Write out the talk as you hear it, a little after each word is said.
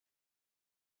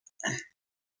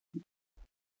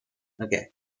Okay,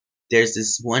 there's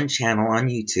this one channel on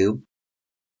YouTube,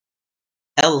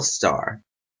 L-Star.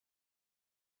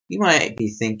 You might be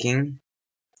thinking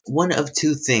one of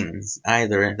two things.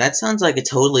 Either that sounds like a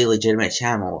totally legitimate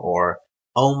channel, or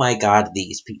oh my god,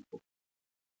 these people.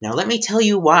 Now let me tell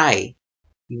you why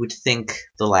you would think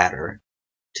the latter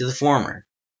to the former.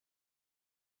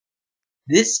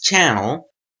 This channel,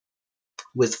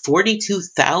 with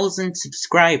 42,000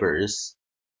 subscribers,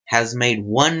 has made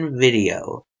one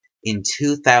video in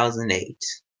 2008.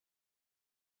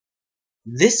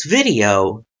 This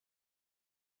video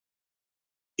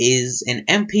is an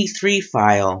MP3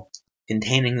 file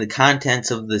containing the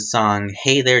contents of the song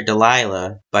Hey There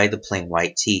Delilah by the Plain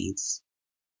White T's.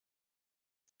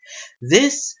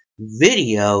 This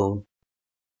video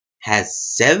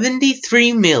has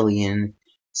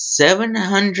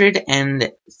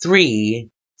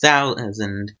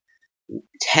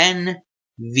 73,703,010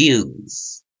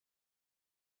 views.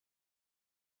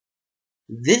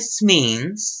 This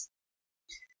means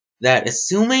that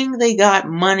assuming they got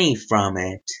money from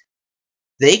it,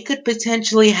 they could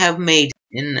potentially have made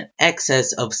in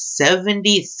excess of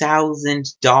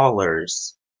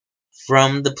 $70,000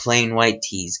 from the Plain White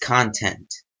T's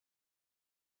content.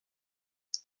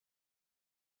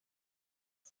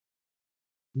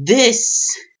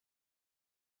 This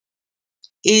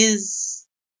is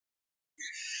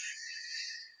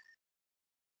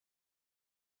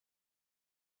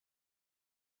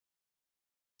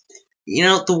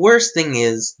the worst thing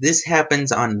is, this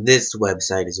happens on this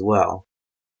website as well.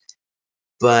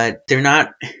 But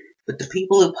the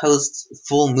people who post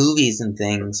full movies and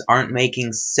things aren't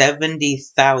making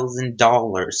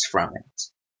 $70,000 from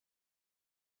it.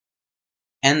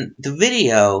 And the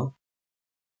video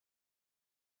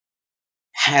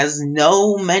has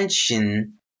no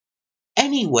mention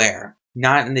anywhere.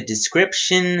 Not in the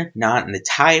description, not in the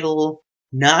title,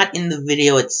 not in the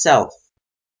video itself,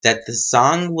 that the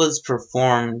song was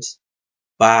performed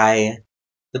by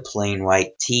the Plain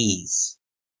White T's.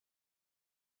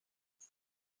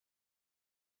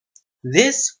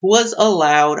 This was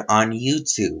allowed on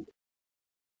YouTube.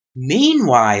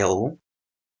 Meanwhile,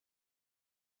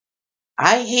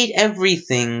 I Hate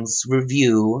Everything's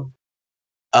review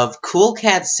of Cool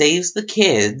Cat Saves the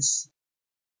Kids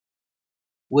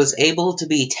was able to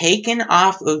be taken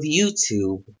off of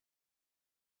YouTube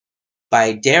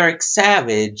by Derek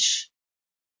Savage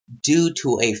due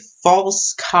to a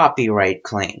false copyright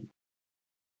claim.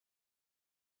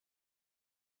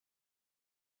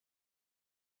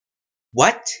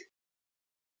 What?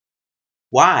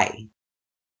 Why?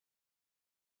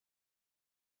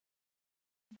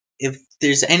 If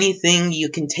there's anything you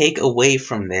can take away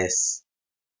from this,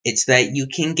 it's that you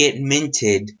can get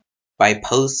minted by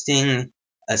posting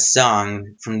a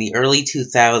song from the early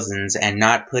 2000s and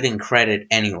not putting credit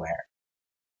anywhere.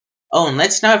 Oh, and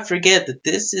let's not forget that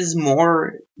this is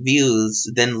more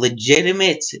views than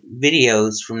legitimate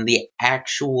videos from the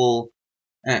actual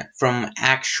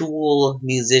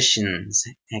musicians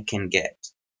can get.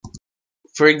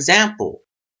 For example,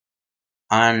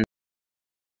 on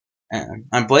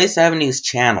Boyce Avenue's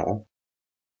channel,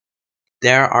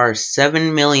 there are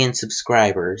 7 million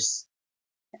subscribers,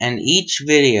 and each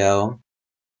video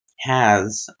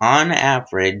has, on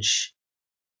average,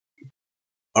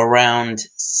 around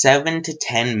 7 to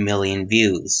 10 million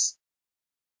views.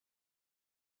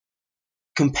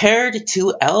 Compared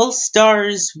to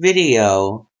L-Star's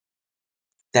video,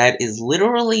 that is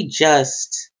literally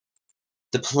just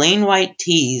the Plain White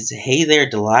T's Hey There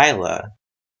Delilah,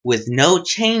 with no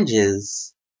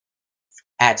changes,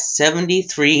 at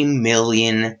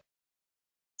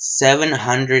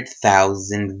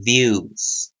 73,700,000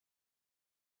 views.